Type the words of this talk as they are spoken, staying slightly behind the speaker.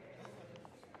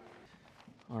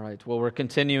All right, well, we're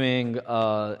continuing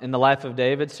in the Life of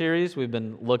David series. We've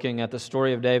been looking at the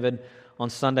story of David on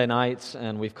Sunday nights,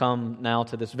 and we've come now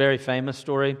to this very famous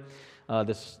story,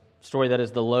 this story that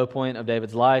is the low point of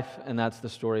David's life, and that's the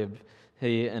story of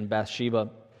he and Bathsheba.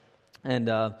 And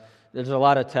there's a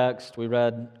lot of text. We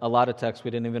read a lot of text.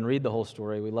 We didn't even read the whole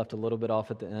story. We left a little bit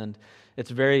off at the end. It's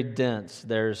very dense.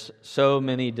 There's so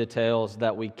many details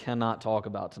that we cannot talk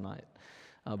about tonight.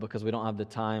 Because we don't have the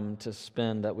time to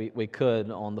spend that we could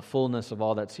on the fullness of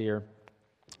all that's here.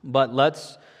 But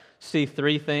let's see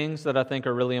three things that I think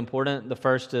are really important. The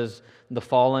first is the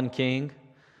fallen king.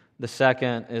 The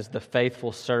second is the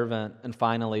faithful servant. And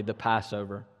finally, the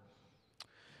Passover.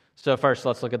 So first,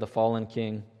 let's look at the fallen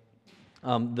king.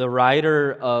 The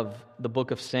writer of the book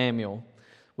of Samuel,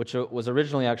 which was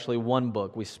originally actually one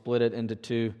book. We split it into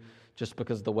two just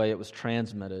because of the way it was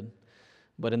transmitted.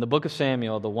 But in the book of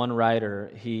Samuel, the one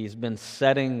writer, he's been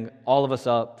setting all of us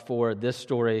up for this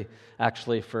story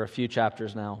actually for a few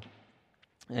chapters now.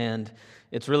 And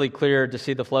it's really clear to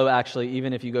see the flow actually,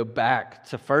 even if you go back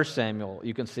to 1 Samuel,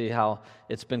 you can see how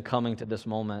it's been coming to this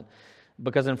moment.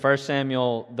 Because in 1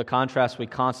 Samuel, the contrast we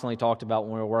constantly talked about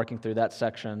when we were working through that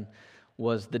section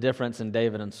was the difference in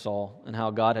David and Saul and how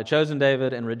God had chosen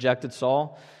David and rejected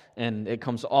Saul. And it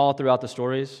comes all throughout the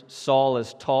stories. Saul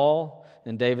is tall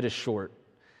and David is short.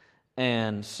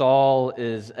 And Saul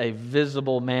is a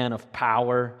visible man of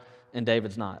power, and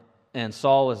David's not. And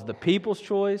Saul is the people's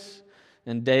choice,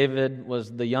 and David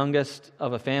was the youngest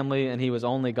of a family, and he was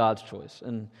only God's choice,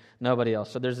 and nobody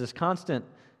else. So there's this constant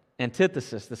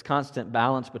antithesis, this constant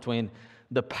balance between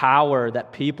the power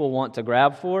that people want to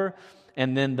grab for,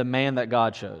 and then the man that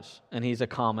God chose. And he's a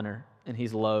commoner, and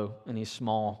he's low, and he's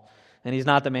small, and he's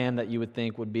not the man that you would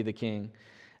think would be the king.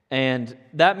 And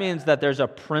that means that there's a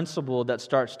principle that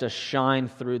starts to shine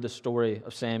through the story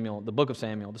of Samuel, the book of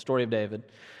Samuel, the story of David.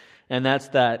 And that's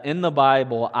that in the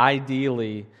Bible,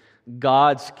 ideally,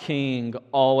 God's king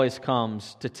always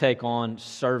comes to take on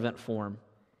servant form.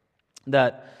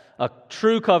 That a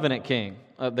true covenant king,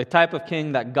 the type of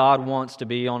king that God wants to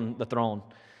be on the throne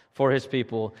for his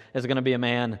people, is going to be a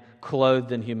man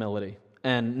clothed in humility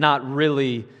and not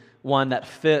really one that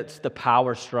fits the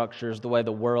power structures the way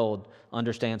the world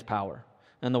understands power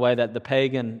and the way that the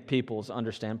pagan peoples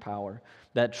understand power.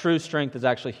 That true strength is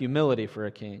actually humility for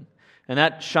a king. And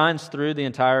that shines through the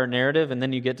entire narrative. And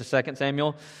then you get to 2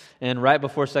 Samuel. And right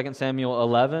before 2 Samuel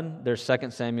 11, there's 2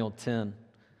 Samuel 10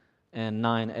 and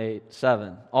 9, 8,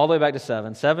 7. All the way back to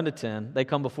 7. 7 to 10. They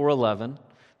come before 11.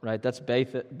 Right? That's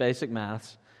basic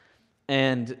maths.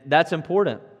 And that's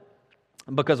important.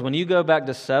 Because when you go back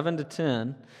to 7 to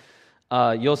 10...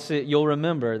 you'll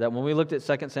remember that when we looked at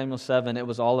 2 Samuel 7, it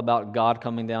was all about God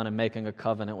coming down and making a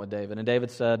covenant with David.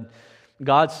 And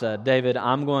God said, David,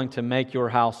 I'm going to make your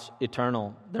house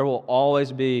eternal. There will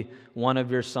always be one of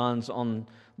your sons on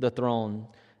the throne.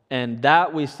 And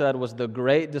that, we said, was the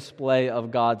great display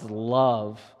of God's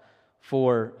love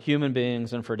for human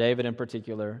beings and for David in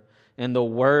particular. And the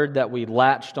word that we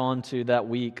latched onto that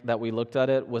week that we looked at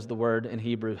it was the word in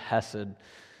Hebrew, hesed.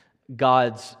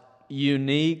 God's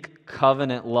unique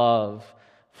covenant love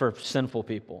for sinful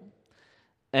people.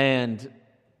 And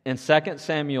in 2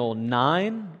 Samuel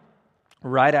 9,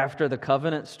 right after the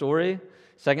covenant story,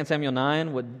 2 Samuel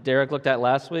 9, what Derek looked at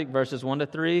last week, verses 1 to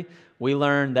 3, we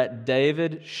learned that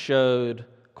David showed,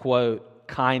 quote,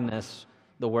 kindness,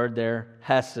 the word there,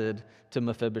 hesed, to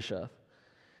Mephibosheth.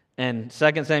 And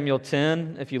 2 Samuel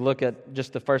 10, if you look at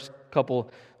just the first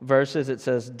couple verses, it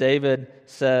says, David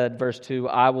said, verse 2,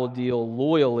 I will deal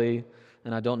loyally,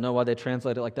 and I don't know why they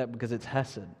translate it like that, because it's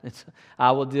hesed.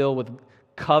 I will deal with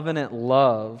covenant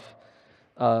love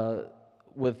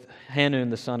with Hanun,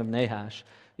 the son of Nahash.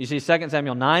 You see, 2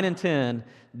 Samuel 9 and 10,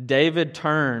 David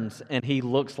turns and he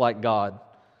looks like God.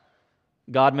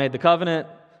 God made the covenant.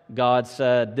 God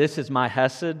said, this is my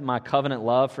hesed, my covenant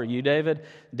love for you, David.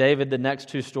 David, the next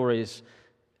two stories,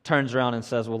 turns around and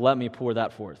says, well, let me pour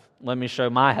that forth. Let me show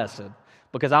my hesed.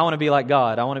 Because I want to be like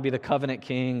God. I want to be the covenant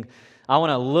king. I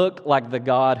want to look like the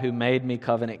God who made me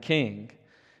covenant king.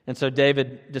 And so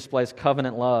David displays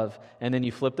covenant love. And then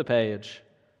you flip the page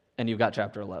and you've got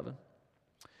chapter 11.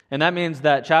 And that means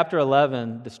that chapter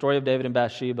 11, the story of David and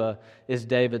Bathsheba, is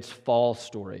David's fall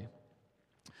story.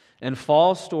 And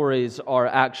fall stories are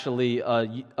actually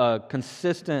a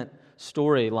consistent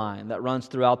storyline that runs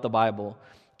throughout the Bible.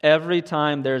 Every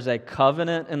time there's a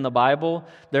covenant in the Bible,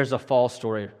 there's a fall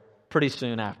story pretty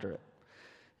soon after it.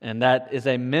 And that is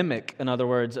a mimic, in other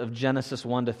words, of Genesis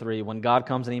 1 to 3, when God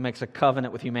comes and He makes a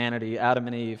covenant with humanity, Adam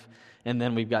and Eve, and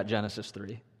then we've got Genesis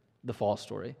 3, the fall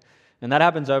story. And that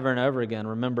happens over and over again.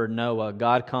 Remember Noah.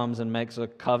 God comes and makes a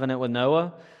covenant with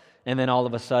Noah, And then all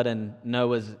of a sudden,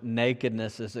 Noah's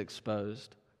nakedness is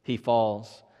exposed. He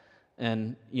falls.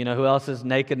 And you know who else's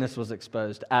nakedness was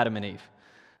exposed? Adam and Eve.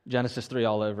 Genesis 3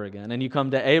 all over again. And you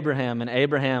come to Abraham, and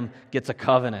Abraham gets a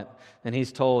covenant. And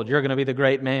he's told, you're going to be the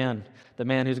great man, the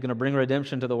man who's going to bring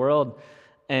redemption to the world.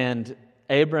 And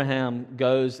Abraham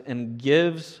goes and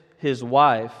gives his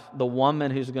wife, the woman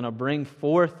who's going to bring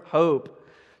forth hope,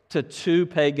 to two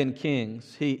pagan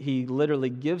kings. He literally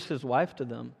gives his wife to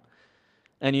them.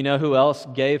 And you know who else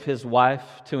gave his wife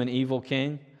to an evil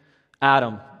king?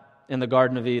 Adam in the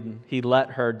Garden of Eden. He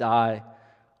let her die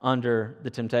under the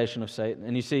temptation of Satan.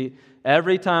 And you see,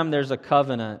 every time there's a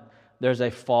covenant, there's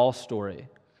a fall story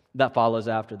that follows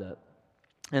after that.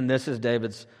 And this is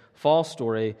David's fall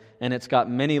story, and it's got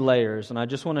many layers. And I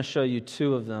just want to show you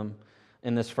two of them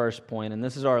in this first point. And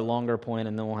this is our longer point,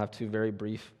 and then we'll have two very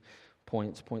brief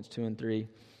points 2 and 3.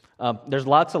 There's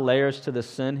lots of layers to the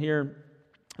sin here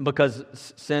because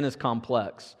sin is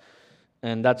complex.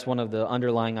 And that's one of the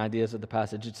underlying ideas of the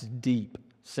passage. It's deep.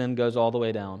 Sin goes all the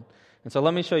way down. And so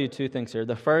let me show you two things here.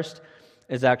 The first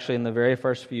is actually in the very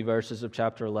first few verses of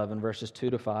chapter 11, verses 2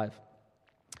 to 5.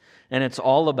 And it's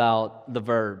all about the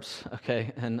verbs,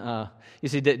 okay? And you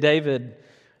see, David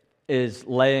is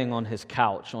laying on his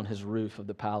couch on his roof of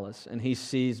the palace, and he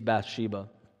sees Bathsheba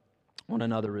on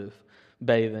another roof,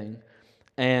 bathing.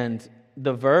 And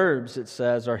the verbs, it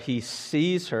says, are he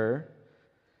sees her,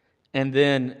 and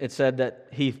then it said that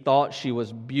he thought she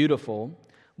was beautiful,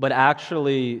 but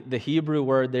actually the Hebrew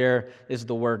word there is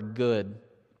the word good.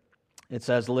 It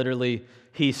says literally,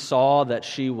 he saw that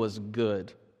she was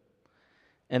good.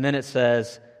 And then it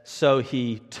says, so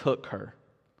he took her.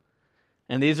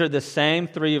 And these are the same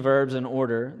three verbs in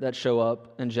order that show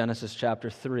up in Genesis chapter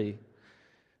 3.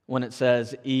 When it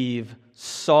says, Eve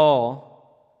saw,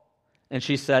 and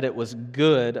she said it was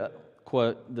good,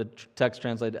 quote, the text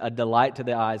translated, a delight to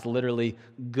the eyes, literally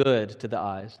good to the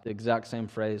eyes. The exact same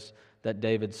phrase that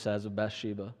David says of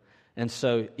Bathsheba. And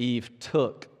so Eve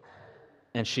took,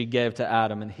 and she gave to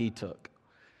Adam, and he took.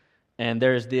 And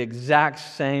there's the exact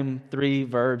same three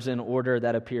verbs in order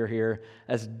that appear here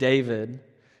as David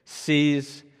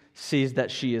sees that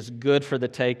she is good for the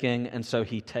taking, and so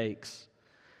he takes.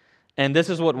 And this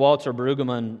is what Walter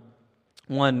Brueggemann,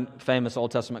 one famous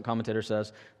Old Testament commentator,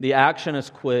 says. The action is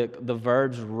quick, the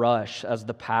verbs rush as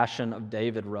the passion of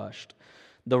David rushed.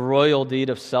 The royal deed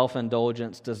of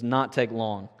self-indulgence does not take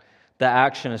long. The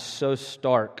action is so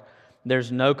stark.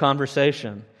 There's no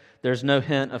conversation. There's no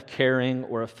hint of caring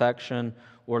or affection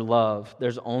or love.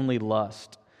 There's only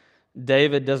lust.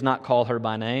 David does not call her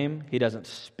by name. He doesn't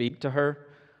speak to her.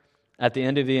 At the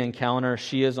end of the encounter,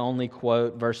 she is only,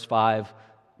 quote, verse 5,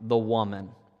 the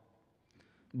woman.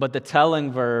 But the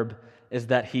telling verb is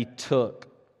that he took.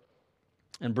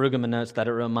 And Brueggemann notes that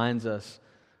it reminds us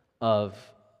of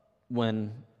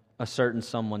when a certain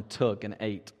someone took and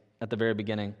ate at the very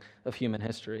beginning of human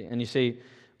history. And you see,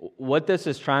 what this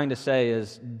is trying to say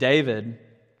is David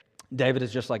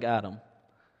is just like Adam.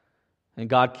 And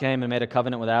God came and made a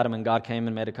covenant with Adam, and God came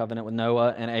and made a covenant with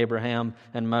Noah and Abraham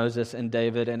and Moses and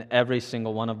David, and every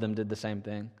single one of them did the same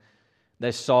thing.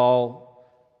 They saw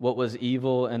what was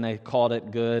evil, and they called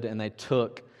it good, and they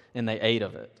took and they ate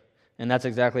of it. And that's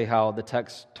exactly how the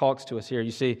text talks to us here.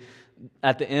 You see,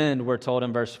 at the end, we're told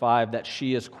in verse 5 that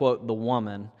she is, quote, the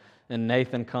woman. And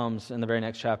Nathan comes in the very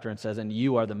next chapter and says, and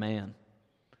you are the man.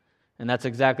 And that's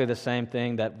exactly the same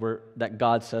thing that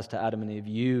God says to Adam and Eve.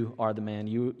 You are the man.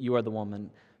 You are the woman.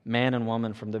 Man and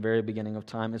woman from the very beginning of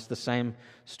time. It's the same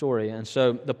story. And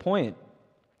so the point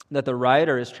that the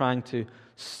writer is trying to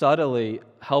subtly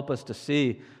help us to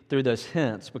see through those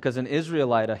hints, because an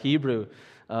Israelite, a Hebrew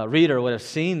reader would have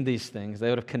seen these things. They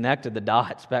would have connected the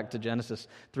dots back to Genesis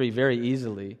 3 very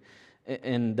easily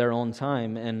in their own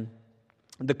time. And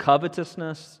the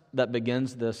covetousness that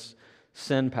begins this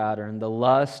sin pattern, the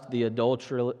lust, the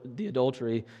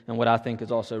adultery, and what I think is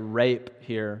also rape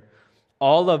here,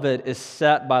 all of it is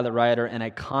set by the writer in a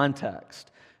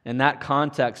context. And that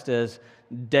context is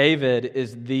David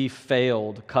is the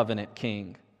failed covenant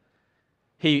king.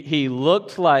 He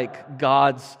looked like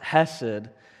God's Hesed,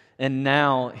 and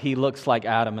now he looks like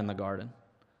Adam in the garden.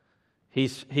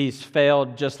 He's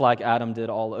failed just like Adam did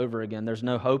all over again. There's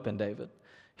no hope in David.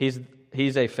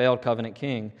 He's a failed covenant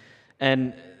king.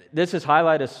 And this is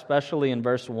highlighted especially in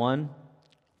verse 1.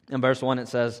 In verse 1 it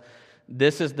says,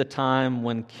 this is the time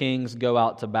when kings go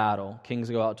out to battle. Kings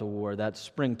go out to war. That's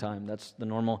springtime. That's the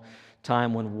normal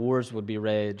time when wars would be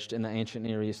raged in the ancient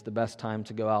Near East, the best time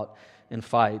to go out and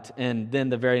fight. And then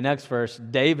the very next verse,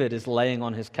 David is laying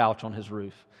on his couch on his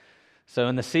roof. So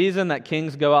in the season that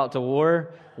kings go out to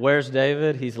war, where's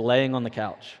David? He's laying on the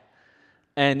couch.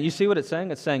 And you see what it's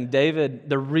saying? It's saying David,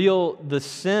 the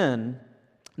sin,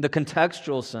 the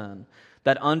contextual sin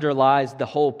that underlies the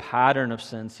whole pattern of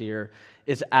sins here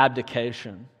is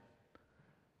abdication.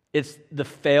 It's the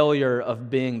failure of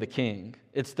being the king.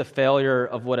 It's the failure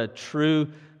of what a true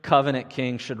covenant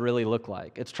king should really look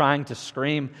like. It's trying to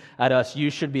scream at us, you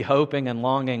should be hoping and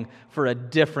longing for a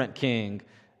different king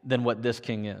than what this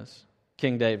king is,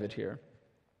 King David here.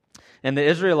 And the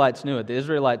Israelites knew it. The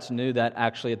Israelites knew that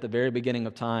actually at the very beginning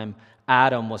of time,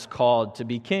 Adam was called to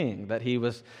be king, that he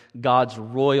was God's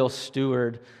royal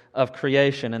steward of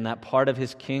creation, and that part of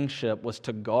his kingship was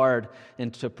to guard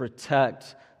and to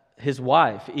protect his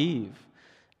wife, Eve.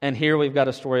 And here we've got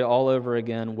a story all over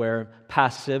again where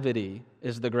passivity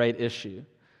is the great issue.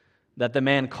 That the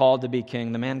man called to be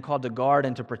king, the man called to guard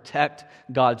and to protect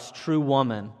God's true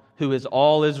woman, who is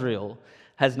all Israel,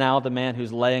 has now the man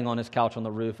who's laying on his couch on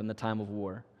the roof in the time of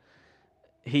war.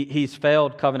 He's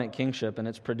failed covenant kingship, and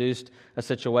it's produced a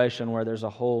situation where there's a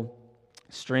whole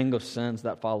string of sins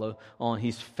that follow on.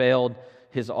 He's failed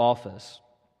his office.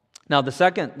 Now, the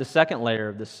second layer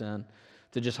of this sin,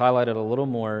 to just highlight it a little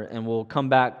more, and we'll come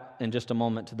back in just a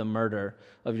moment to the murder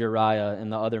of Uriah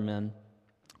and the other men.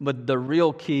 But the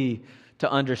real key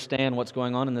to understand what's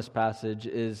going on in this passage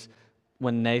is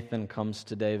when Nathan comes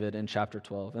to David in chapter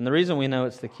 12. And the reason we know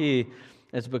it's the key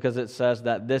is because it says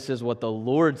that this is what the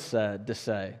Lord said to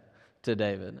say to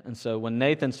David. And so when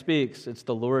Nathan speaks, it's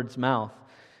the Lord's mouth.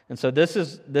 And so this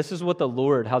is what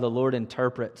how the Lord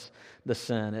interprets the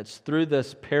sin. It's through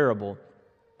this parable.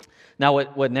 Now,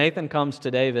 when Nathan comes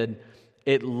to David,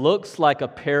 it looks like a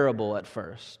parable at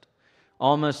first.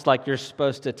 Almost like you're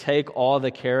supposed to take all the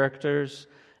characters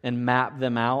and map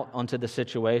them out onto the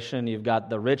situation. You've got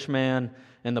the rich man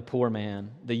and the poor man,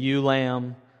 the ewe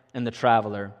lamb and the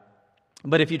traveler.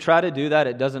 But if you try to do that,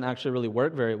 it doesn't actually really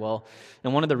work very well.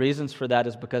 And one of the reasons for that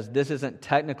is because this isn't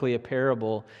technically a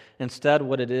parable. Instead,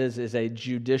 what it is a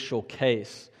judicial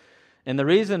case. And the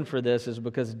reason for this is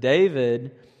because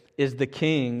David is the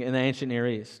king in the ancient Near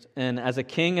East. And as a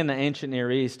king in the ancient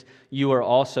Near East, you are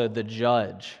also the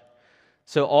judge.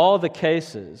 So all the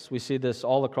cases, we see this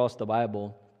all across the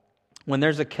Bible, when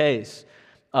there's a case,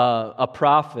 a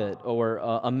prophet or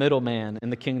a middleman in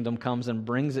the kingdom comes and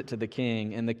brings it to the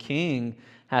king, and the king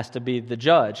has to be the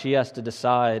judge. He has to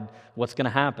decide what's going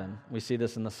to happen. We see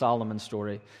this in the Solomon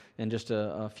story in just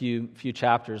a few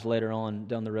chapters later on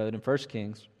down the road in 1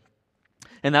 Kings.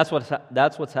 And that's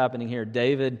what's happening here.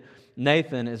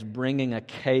 Nathan is bringing a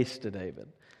case to David.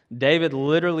 David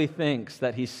literally thinks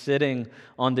that he's sitting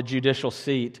on the judicial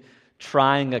seat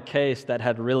trying a case that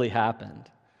had really happened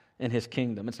in his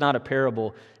kingdom. It's not a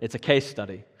parable, it's a case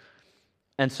study.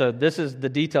 And so this is the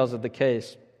details of the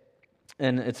case.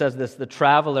 And it says this, the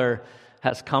traveler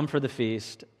has come for the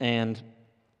feast, and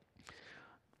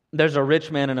there's a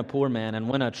rich man and a poor man. And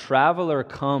when a traveler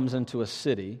comes into a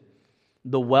city,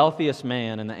 the wealthiest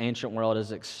man in the ancient world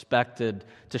is expected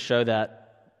to show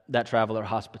that traveler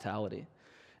hospitality.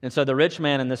 And so the rich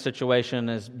man in this situation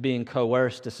is being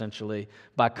coerced, essentially,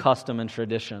 by custom and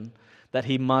tradition, that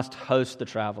he must host the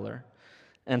traveler.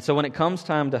 And so when it comes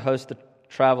time to host the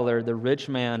traveler, the rich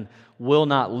man will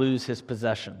not lose his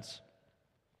possessions.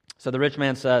 So the rich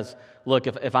man says, look,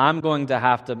 if I'm going to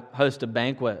have to host a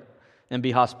banquet and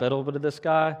be hospitable to this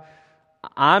guy,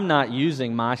 I'm not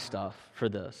using my stuff for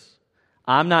this.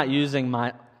 I'm not using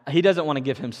he doesn't want to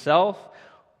give himself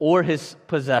or his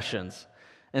possessions.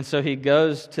 And so he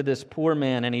goes to this poor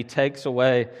man and he takes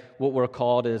away what we're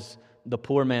called as the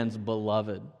poor man's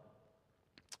beloved.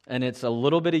 And it's a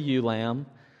little bit of ewe lamb,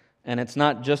 and it's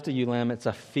not just a ewe lamb, it's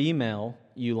a female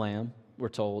ewe lamb, we're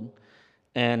told.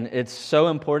 And it's so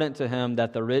important to him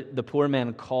that the poor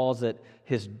man calls it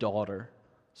his daughter.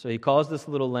 So he calls this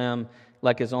little lamb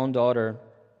like his own daughter,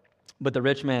 but the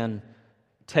rich man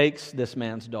takes this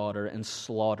man's daughter and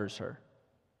slaughters her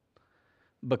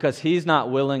because he's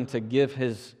not willing to give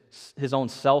his own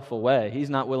self away. He's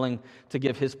not willing to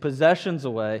give his possessions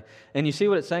away. And you see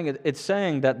what it's saying? It's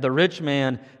saying that the rich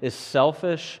man is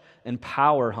selfish and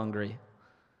power hungry.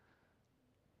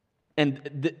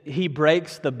 And he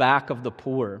breaks the back of the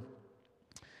poor.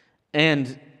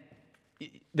 And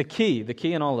the key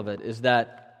in all of it is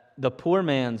that the poor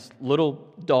man's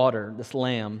little daughter, this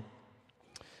lamb,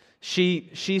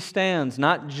 she stands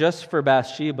not just for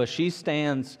Bathsheba, she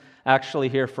stands actually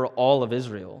here for all of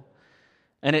Israel.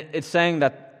 And it's saying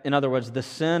that, in other words, the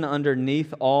sin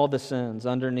underneath all the sins,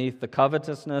 underneath the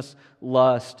covetousness,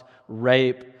 lust,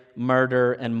 rape,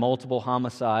 murder, and multiple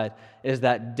homicide, is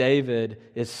that David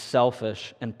is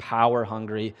selfish and power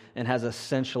hungry and has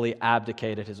essentially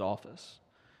abdicated his office.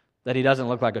 That he doesn't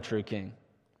look like a true king.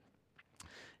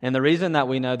 And the reason that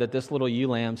we know that this little ewe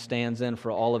lamb stands in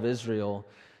for all of Israel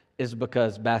is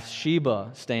because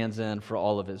Bathsheba stands in for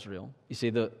all of Israel. You see,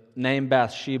 the name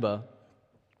Bathsheba,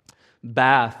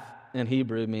 Bath in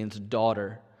Hebrew means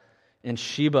daughter, and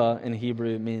Sheba in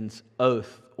Hebrew means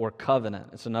oath or covenant.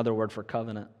 It's another word for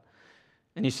covenant.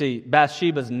 And you see,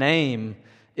 Bathsheba's name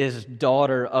is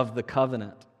daughter of the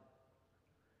covenant.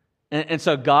 And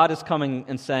so God is coming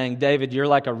and saying, David, you're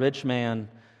like a rich man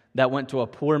that went to a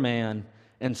poor man,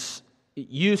 and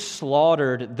you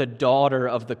slaughtered the daughter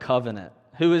of the covenant.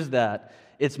 Who is that?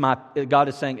 God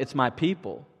is saying, it's my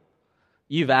people.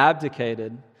 You've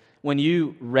abdicated. When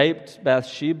you raped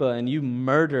Bathsheba and you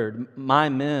murdered my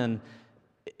men,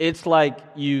 it's like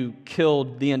you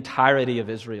killed the entirety of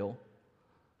Israel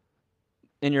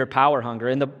in your power hunger.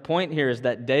 And the point here is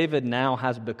that David now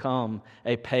has become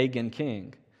a pagan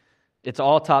king. It's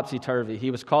all topsy-turvy. He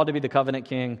was called to be the covenant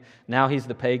king. Now he's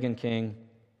the pagan king.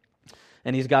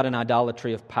 And he's got an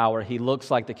idolatry of power. He looks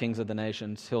like the kings of the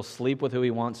nations. He'll sleep with who he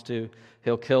wants to.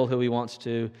 He'll kill who he wants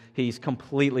to. He's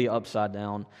completely upside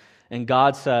down. And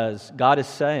God is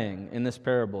saying in this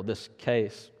parable, this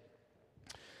case,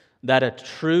 that a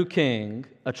true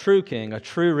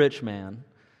rich man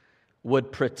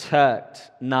would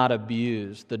protect, not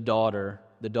abuse the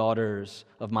daughters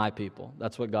of my people.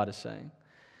 That's what God is saying.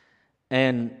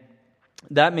 And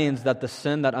that means that the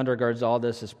sin that undergirds all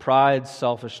this is pride,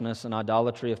 selfishness, and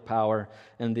idolatry of power,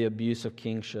 and the abuse of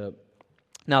kingship.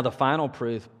 Now, the final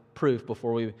proof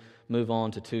before we move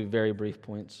on to two very brief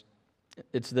points.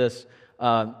 It's this.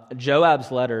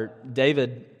 Joab's letter,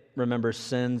 David, remember,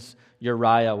 sends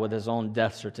Uriah with his own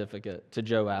death certificate to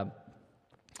Joab.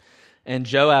 And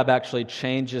Joab actually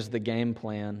changes the game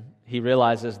plan. He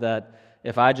realizes that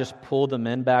if I just pull the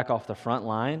men back off the front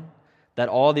line, that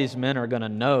all these men are going to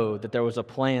know that there was a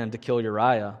plan to kill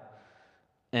Uriah,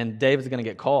 and David's going to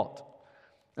get caught.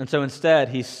 And so instead,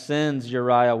 he sends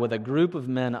Uriah with a group of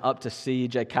men up to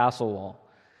siege a castle wall.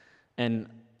 And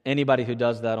anybody who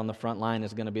does that on the front line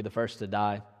is going to be the first to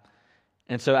die.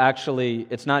 And so actually,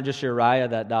 it's not just Uriah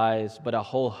that dies, but a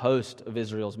whole host of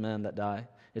Israel's men that die.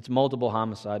 It's multiple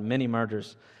homicide. Many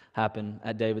murders happen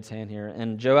at David's hand here.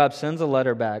 And Joab sends a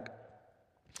letter back.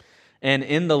 And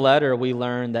in the letter, we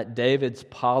learn that David's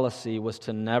policy was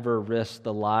to never risk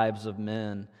the lives of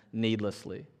men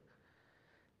needlessly.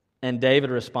 And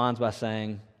David responds by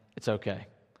saying, it's okay.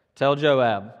 Tell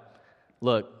Joab,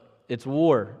 look, it's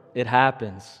war. It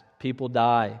happens. People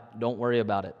die. Don't worry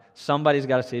about it. Somebody's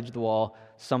got to siege the wall.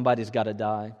 Somebody's got to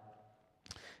die.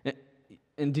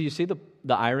 And do you see the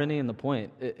irony and the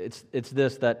point? It's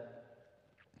this, that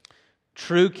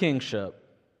true kingship,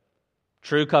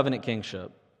 true covenant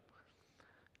kingship,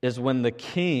 is when the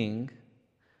king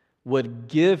would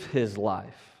give his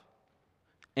life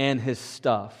and his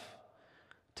stuff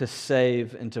to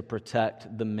save and to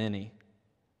protect the many.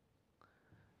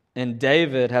 And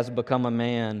David has become a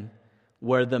man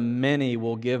where the many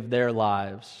will give their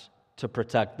lives to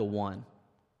protect the one.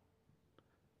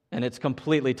 And it's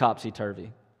completely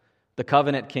topsy-turvy. The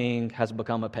covenant king has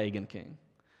become a pagan king.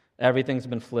 Everything's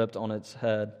been flipped on its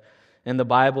head. And the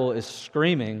Bible is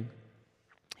screaming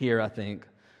here, I think,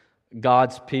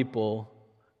 God's people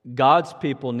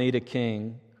need a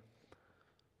king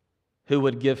who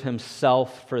would give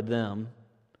himself for them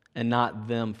and not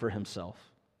them for himself.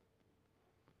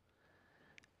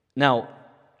 Now,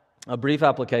 a brief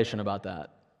application about that,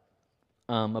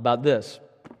 about this.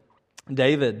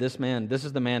 David, this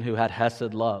is the man who had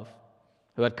hesed love,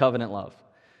 who had covenant love.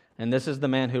 And this is the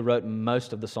man who wrote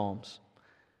most of the Psalms.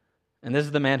 And this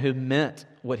is the man who meant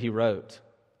what he wrote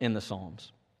in the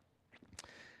Psalms.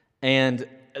 And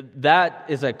that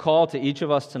is a call to each of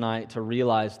us tonight to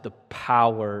realize the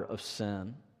power of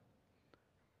sin.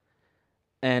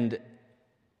 And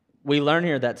we learn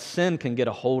here that sin can get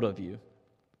a hold of you.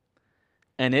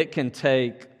 And it can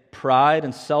take pride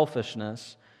and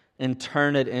selfishness and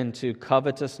turn it into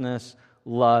covetousness,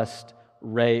 lust,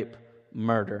 rape,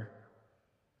 murder.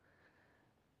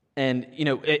 And,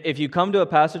 if you come to a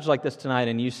passage like this tonight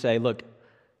and you say, look,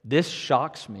 this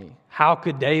shocks me. How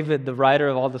could David, the writer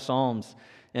of all the Psalms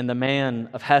and the man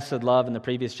of hesed love in the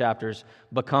previous chapters,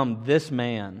 become this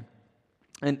man?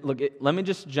 And look, let me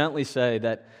just gently say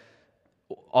that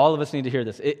all of us need to hear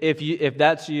this. If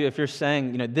that's you, if you're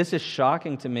saying, this is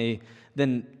shocking to me,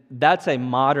 then that's a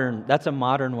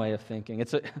modern way of thinking.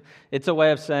 It's a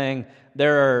way of saying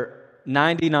there are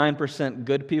 99%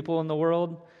 good people in the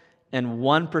world and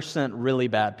 1% really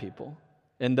bad people.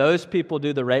 And those people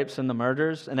do the rapes and the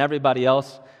murders, and everybody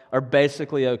else are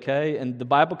basically okay. And the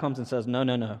Bible comes and says,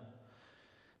 no.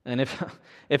 And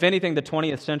if anything, the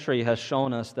 20th century has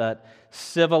shown us that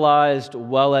civilized,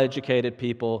 well-educated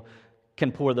people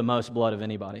can pour the most blood of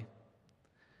anybody.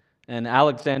 And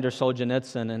Alexander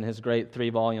Solzhenitsyn, in his great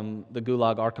 3-volume The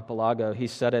Gulag Archipelago, he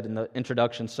said it in the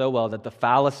introduction so well that the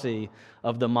fallacy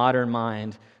of the modern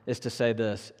mind is to say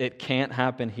this: it can't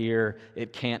happen here,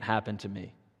 it can't happen to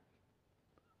me.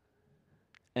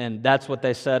 And that's what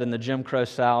they said in the Jim Crow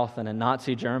South and in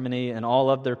Nazi Germany and all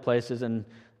other places in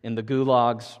the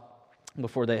gulags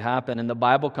before they happen. And the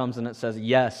Bible comes and it says,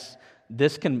 yes,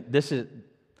 the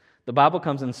Bible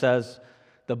comes and says,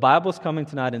 the Bible's coming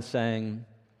tonight and saying,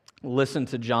 listen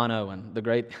to John Owen, the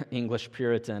great English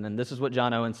Puritan, and this is what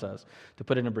John Owen says, to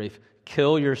put it in brief: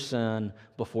 kill your sin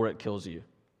before it kills you.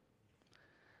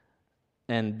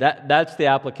 And that's the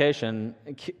application.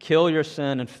 Kill your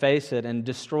sin and face it and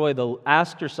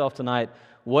ask yourself tonight,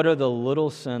 what are the little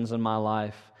sins in my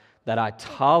life that I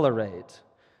tolerate?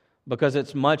 Because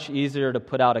it's much easier to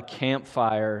put out a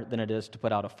campfire than it is to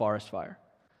put out a forest fire.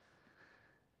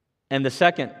 And the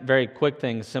second very quick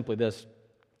thing is simply this: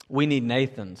 we need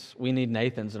Nathans. We need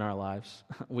Nathans in our lives.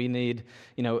 We need,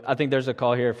 I think there's a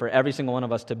call here for every single one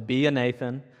of us to be a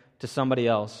Nathan to somebody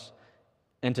else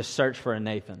and to search for a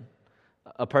Nathan.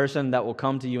 A person that will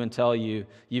come to you and tell you,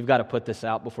 you've got to put this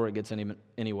out before it gets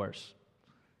any worse.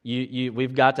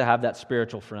 We've got to have that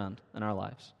spiritual friend in our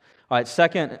lives. All right,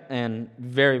 second, and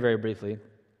very, very briefly,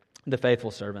 the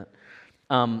faithful servant.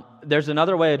 There's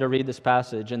another way to read this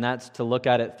passage, and that's to look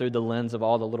at it through the lens of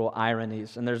all the little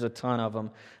ironies, and there's a ton of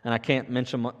them, and I can't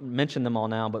mention them all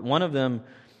now, but one of them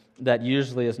that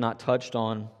usually is not touched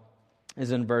on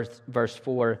is in verse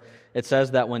 4. It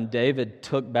says that when David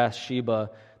took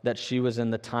Bathsheba, that she was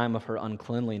in the time of her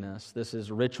uncleanliness. This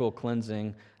is ritual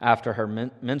cleansing after her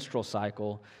menstrual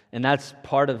cycle, and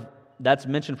that's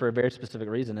mentioned for a very specific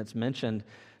reason. It's mentioned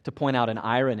to point out an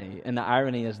irony, and the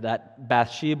irony is that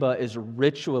Bathsheba is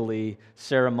ritually,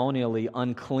 ceremonially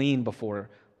unclean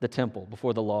before the temple,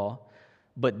 before the law,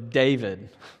 but David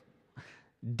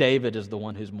is the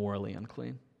one who's morally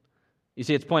unclean. You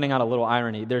see, it's pointing out a little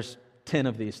irony. There's 10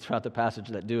 of these throughout the passage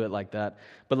that do it like that.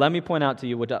 But let me point out to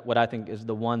you what I think is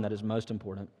the one that is most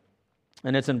important.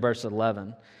 And it's in verse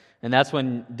 11. And that's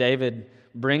when David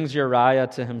brings Uriah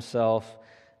to himself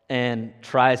and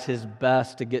tries his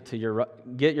best to get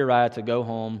Uriah to go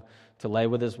home to lay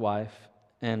with his wife.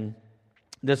 And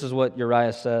this is what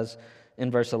Uriah says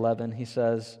in verse 11. He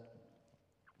says,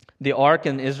 "The ark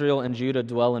and Israel and Judah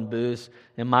dwell in booths,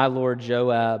 and my lord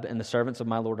Joab and the servants of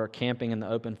my lord are camping in the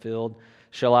open field.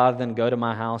 Shall I then go to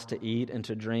my house to eat and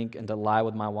to drink and to lie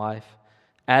with my wife?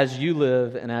 As you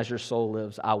live and as your soul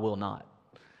lives, I will not."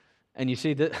 And you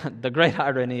see, the great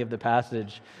irony of the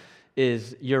passage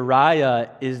is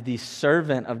Uriah is the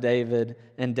servant of David,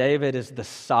 and David is the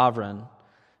sovereign.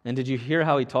 And did you hear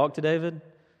how he talked to David?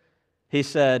 He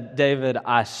said, "David,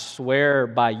 I swear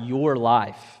by your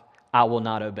life, I will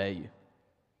not obey you."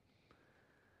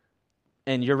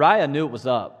 And Uriah knew it was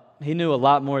up. He knew a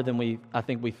lot more than we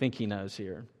think he knows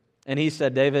here. And he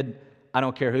said, "David, I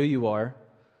don't care who you are.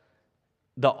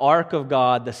 The ark of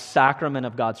God, the sacrament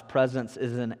of God's presence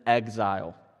is in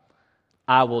exile.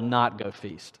 I will not go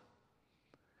feast."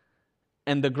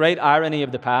 And the great irony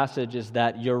of the passage is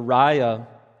that Uriah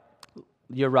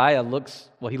looks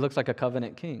like a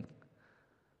covenant king.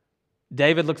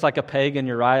 David looks like a pagan.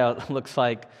 Uriah looks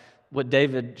like what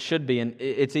David should be. And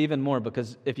it's even more,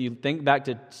 because if you think back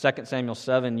to 2 Samuel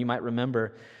 7, you might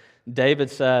remember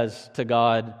David says to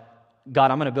God,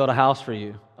 "God, I'm going to build a house for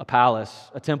you, a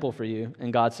palace, a temple for you."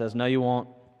 And God says, "No, you won't."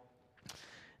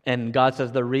 And God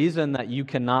says, "The reason that you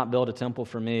cannot build a temple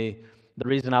for me, the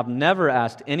reason I've never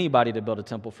asked anybody to build a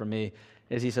temple for me,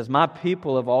 is," he says, "my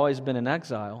people have always been in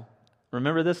exile."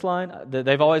 Remember this line?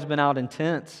 They've always been out in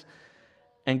tents.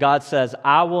 And God says,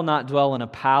 "I will not dwell in a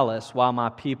palace while my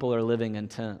people are living in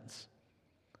tents."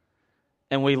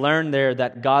 And we learn there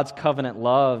that God's covenant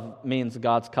love means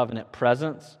God's covenant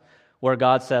presence, where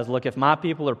God says, "Look, if my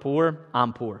people are poor,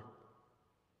 I'm poor.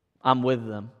 I'm with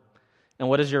them." And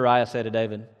what does Uriah say to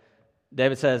David?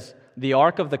 David says, "The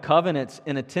ark of the covenant's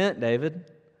in a tent, David.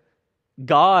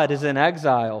 God is in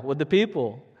exile with the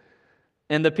people.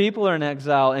 And the people are in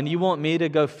exile, and you want me to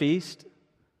go feast?"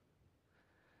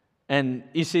 And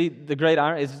you see, the great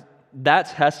irony is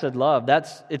that's Hesed love.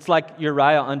 It's like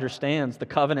Uriah understands the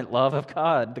covenant love of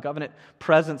God, the covenant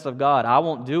presence of God. I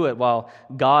won't do it while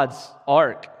God's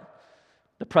ark,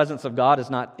 the presence of God, is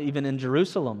not even in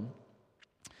Jerusalem.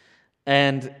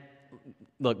 And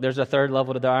look, there's a third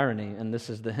level to the irony, and this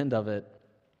is the hint of it.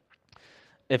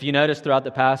 If you notice throughout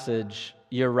the passage,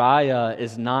 Uriah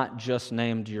is not just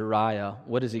named Uriah.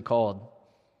 What is he called?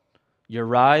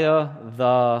 Uriah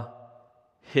the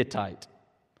Hittite.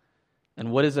 And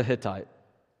what is a Hittite?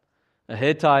 A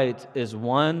Hittite is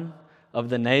one of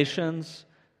the nations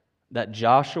that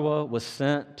Joshua was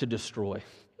sent to destroy.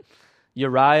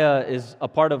 Uriah is a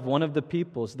part of one of the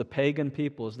peoples, the pagan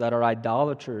peoples that are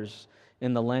idolaters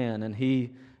in the land. And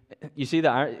you see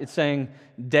that it's saying,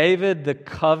 David, the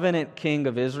covenant king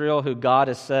of Israel, who God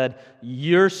has said,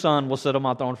 your son will sit on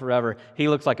my throne forever. He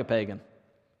looks like a pagan.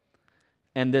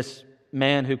 And this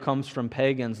man who comes from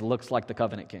pagans looks like the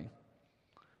covenant king.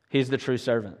 He's the true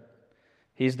servant.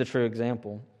 He's the true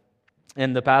example.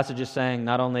 And the passage is saying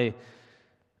not only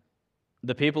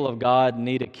the people of God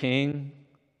need a king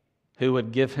who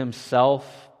would give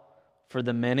himself for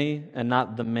the many and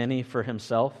not the many for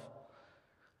himself.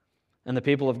 And the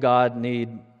people of God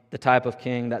need the type of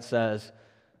king that says,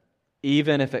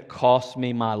 even if it costs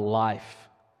me my life,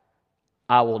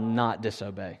 I will not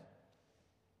disobey.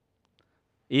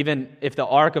 Even if the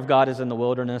ark of God is in the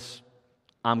wilderness,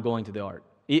 I'm going to the ark.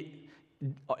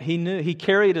 He knew, he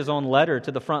carried his own letter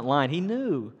to the front line. He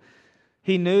knew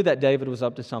that David was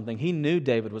up to something. He knew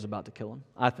David was about to kill him,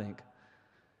 I think.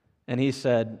 And he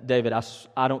said, David,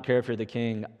 I don't care if you're the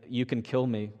king. You can kill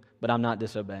me, but I'm not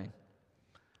disobeying.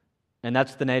 And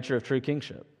that's the nature of true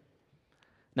kingship.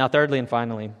 Now, thirdly and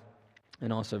finally,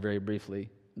 and also very briefly,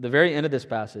 the very end of this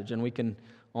passage, and we can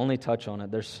only touch on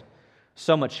it. There's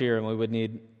so much here, and we would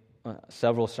need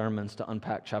several sermons to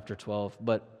unpack chapter 12.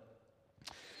 But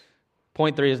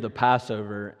point 3 is the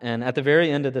Passover. And at the very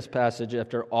end of this passage,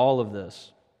 after all of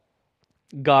this,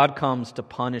 God comes to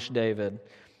punish David.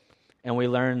 And we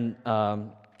learn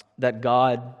that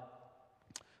God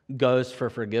goes for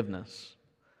forgiveness.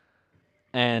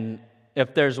 And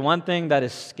if there's one thing that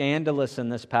is scandalous in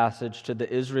this passage to the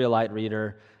Israelite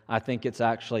reader, I think it's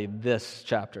actually this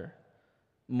chapter,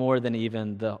 more than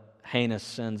even the heinous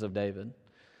sins of David.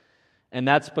 And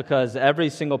that's because every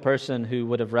single person who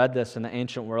would have read this in the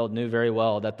ancient world knew very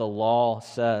well that the law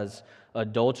says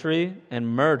adultery and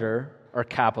murder are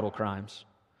capital crimes.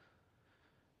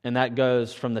 And that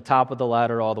goes from the top of the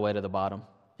ladder all the way to the bottom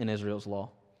in Israel's law.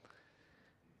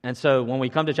 And so when we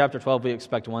come to chapter 12, we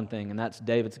expect one thing, and that's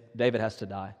David has to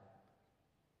die.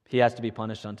 He has to be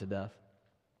punished unto death.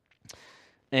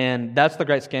 And that's the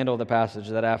great scandal of the passage,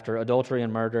 that after adultery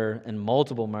and murder and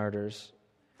multiple murders,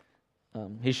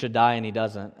 he should die, and he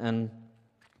doesn't. And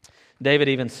David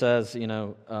even says,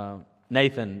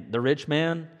 Nathan, the rich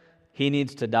man, he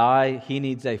needs to die. He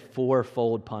needs a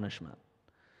fourfold punishment.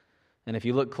 And if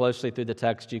you look closely through the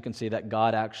text, you can see that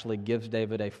God actually gives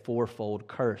David a fourfold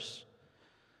curse.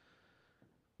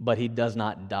 But he does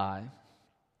not die.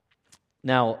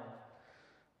 Now,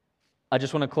 I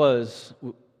just want to close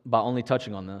by only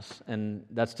touching on this. And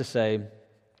that's to say,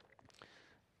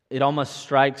 it almost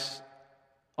strikes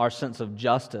our sense of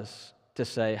justice to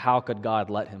say, how could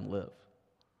God let him live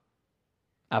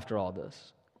after all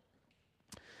this?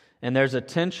 And there's a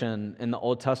tension in the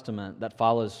Old Testament that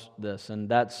follows this, and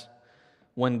that's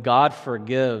when God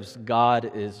forgives,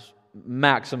 God is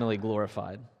maximally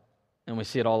glorified. And we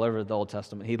see it all over the Old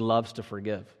Testament. He loves to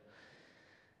forgive.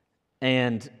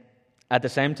 And at the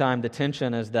same time, the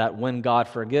tension is that when God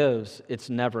forgives, it's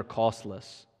never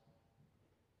costless.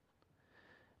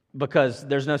 Because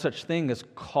there's no such thing as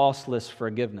costless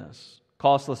forgiveness.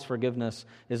 Costless forgiveness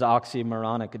is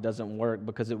oxymoronic. It doesn't work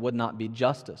because it would not be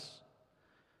justice.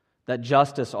 That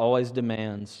justice always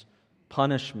demands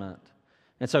punishment.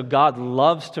 And so God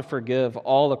loves to forgive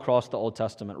all across the Old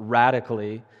Testament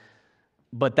radically,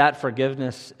 but that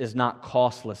forgiveness is not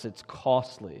costless, it's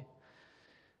costly.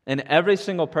 And every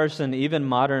single person, even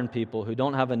modern people who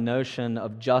don't have a notion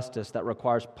of justice that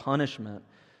requires punishment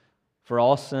for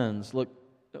all sins, look,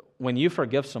 when you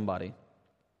forgive somebody,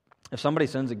 if somebody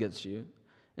sins against you,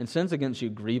 and sins against you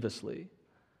grievously,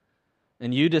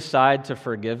 and you decide to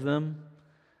forgive them,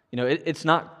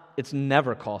 it's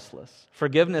never costless.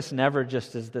 Forgiveness never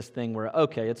just is this thing where,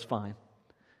 okay, it's fine.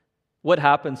 What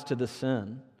happens to the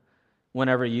sin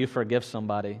whenever you forgive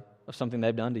somebody of something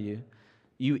they've done to you?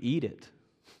 You eat it.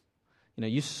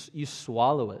 You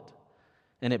swallow it,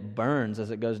 and it burns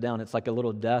as it goes down. It's like a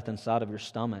little death inside of your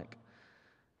stomach.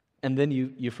 And then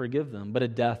you forgive them, but a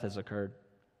death has occurred.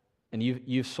 And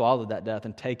you've swallowed that death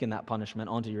and taken that punishment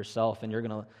onto yourself, and you're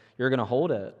gonna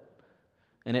hold it.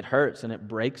 And it hurts and it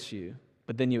breaks you.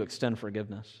 But then you extend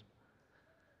forgiveness.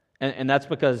 And that's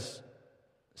because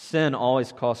sin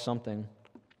always costs something.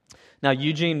 Now,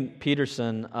 Eugene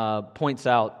Peterson points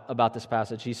out about this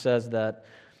passage. He says that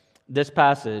this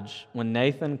passage, when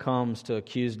Nathan comes to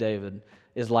accuse David,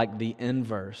 is like the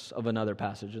inverse of another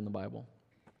passage in the Bible.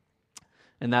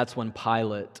 And that's when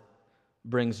Pilate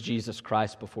brings Jesus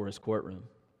Christ before his courtroom.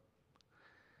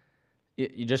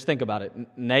 You just think about it.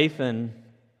 Nathan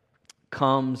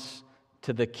comes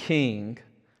to the king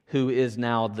who is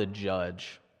now the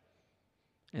judge.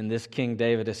 And this King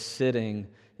David is sitting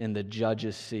in the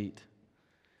judge's seat.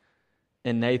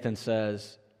 And Nathan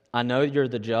says, I know you're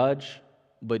the judge,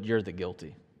 but you're the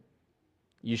guilty.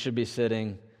 You should be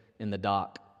sitting in the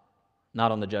dock,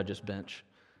 not on the judge's bench.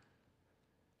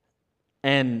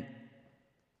 And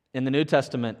in the New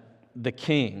Testament, the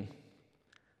king,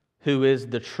 who is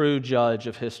the true judge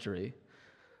of history,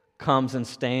 comes and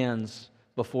stands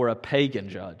before a pagan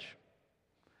judge.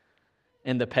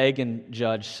 And the pagan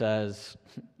judge says,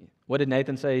 what did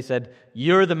Nathan say? He said,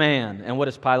 you're the man. And what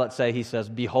does Pilate say? He says,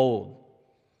 behold,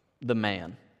 the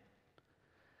man.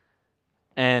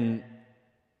 And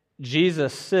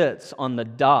Jesus sits on the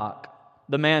dock,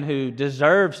 the man who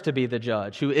deserves to be the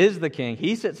judge, who is the king.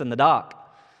 He sits in the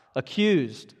dock,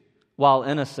 accused while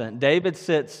innocent. David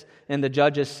sits in the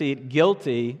judge's seat,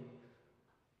 guilty,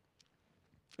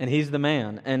 and he's the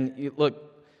man. And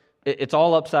look, it's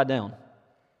all upside down.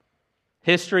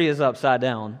 History is upside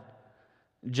down,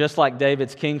 just like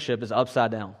David's kingship is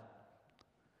upside down.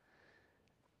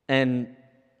 And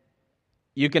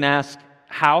you can ask,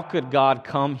 how could God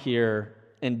come here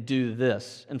and do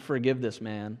this and forgive this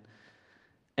man?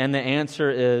 And the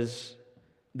answer is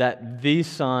that the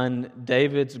Son,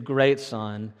 David's great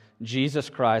son, Jesus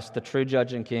Christ, the true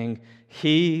judge and king,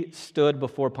 he stood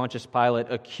before Pontius Pilate,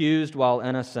 accused while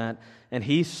innocent, and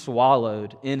he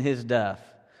swallowed in his death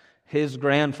his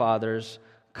grandfather's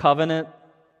covenant,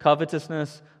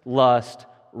 covetousness, lust,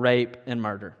 rape, and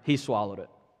murder. He swallowed it.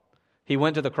 He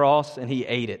went to the cross and he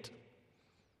ate it.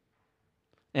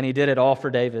 And he did it all for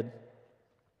David.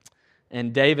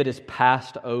 And David is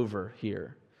passed over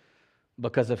here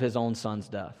because of his own son's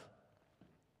death.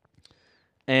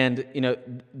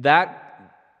 And,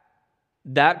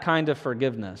 that kind of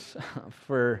forgiveness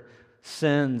for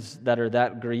sins that are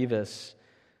that grievous,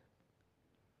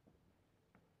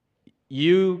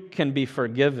 you can be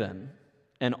forgiven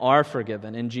and are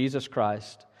forgiven in Jesus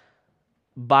Christ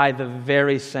by the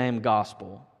very same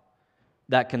gospel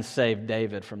that can save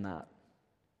David from that.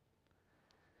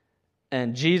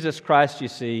 And Jesus Christ, you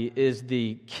see, is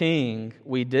the king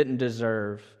we didn't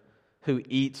deserve, who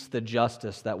eats the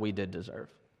justice that we did deserve.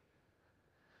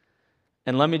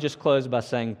 And let me just close by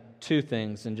saying two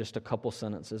things in just a couple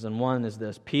sentences. And one is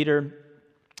this. Peter,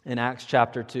 in Acts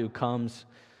chapter 2, comes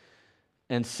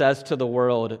and says to the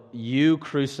world, you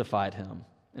crucified him.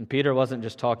 And Peter wasn't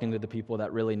just talking to the people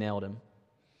that really nailed him.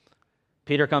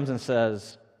 Peter comes and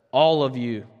says, all of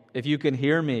you, if you can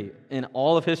hear me, in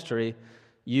all of history,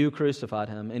 you crucified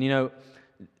him. And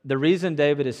the reason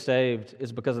David is saved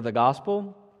is because of the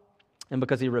gospel and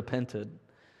because he repented.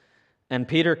 And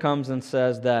Peter comes and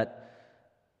says that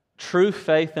true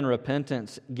faith and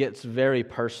repentance gets very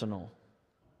personal.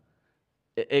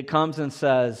 It comes and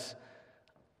says,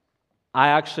 I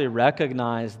actually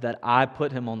recognize that I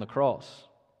put him on the cross.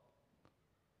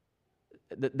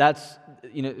 That's,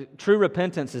 true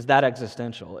repentance is that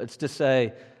existential. It's to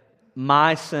say,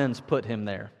 my sins put him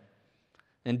there.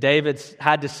 And David's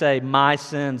had to say, my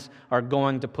sins are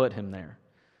going to put him there.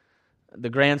 The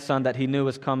grandson that he knew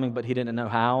was coming, but he didn't know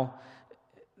how.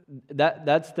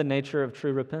 That's the nature of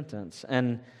true repentance.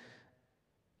 And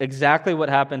exactly what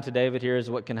happened to David here is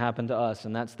what can happen to us.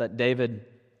 And that's that David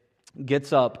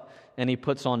gets up and he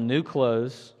puts on new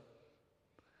clothes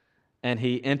and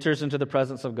he enters into the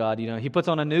presence of God. He puts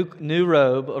on a new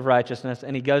robe of righteousness,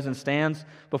 and he goes and stands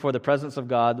before the presence of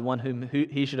God, the one whom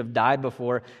he should have died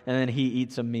before, and then he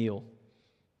eats a meal.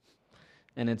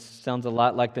 And it sounds a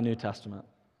lot like the New Testament.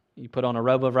 You put on a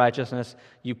robe of righteousness,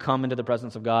 you come into the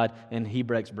presence of God, and he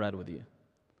breaks bread with you.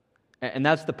 And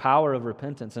that's the power of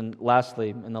repentance. And lastly,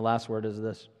 and the last word is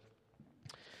this.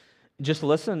 Just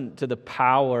listen to the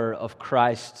power of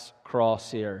Christ's cross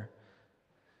here.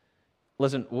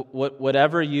 Listen,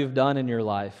 whatever you've done in your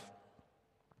life,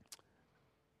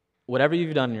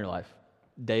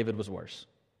 David was worse.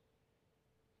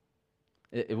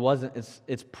 It wasn't.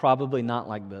 It's probably not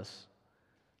like this.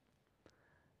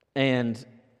 And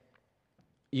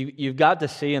you've got to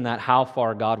see in that how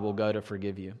far God will go to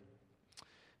forgive you.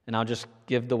 And I'll just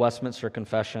give the Westminster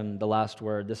Confession the last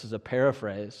word. This is a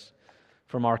paraphrase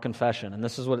from our confession. And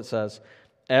this is what it says.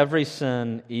 Every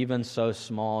sin, even so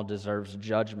small, deserves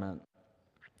judgment.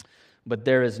 But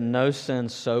there is no sin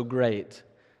so great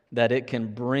that it can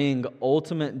bring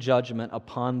ultimate judgment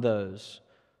upon those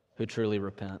who truly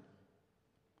repent.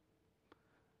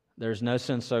 There's no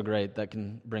sin so great that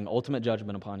can bring ultimate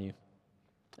judgment upon you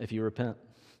if you repent.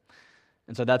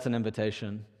 And so that's an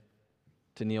invitation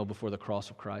to kneel before the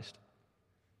cross of Christ.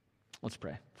 Let's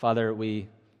pray. Father, we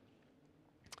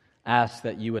ask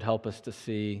that you would help us to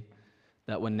see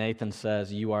that when Nathan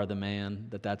says, "You are the man,"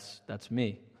 that's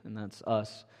me and that's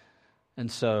us.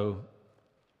 And so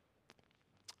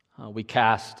we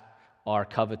cast our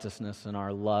covetousness and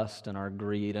our lust and our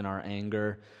greed and our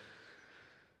anger.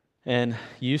 And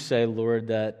you say, Lord,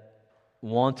 that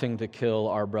wanting to kill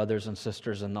our brothers and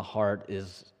sisters in the heart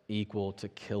is equal to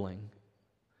killing.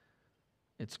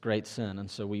 It's great sin. And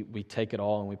so we take it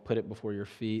all and we put it before your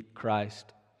feet,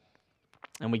 Christ.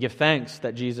 And we give thanks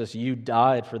that, Jesus, you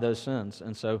died for those sins.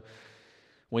 And so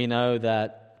we know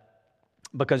that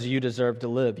because you deserve to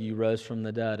live, you rose from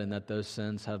the dead, and that those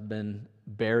sins have been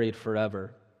buried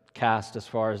forever, cast as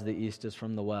far as the east is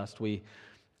from the west. We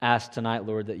ask tonight,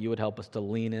 Lord, that you would help us to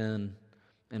lean in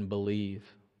and believe,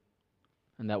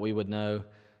 and that we would know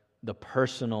the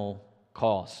personal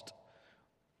cost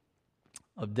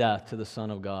of death to the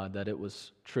Son of God, that it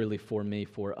was truly for me,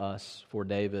 for us, for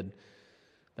David,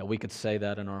 that we could say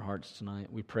that in our hearts tonight.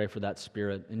 We pray for that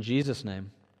Spirit. In Jesus'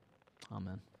 name,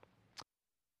 amen.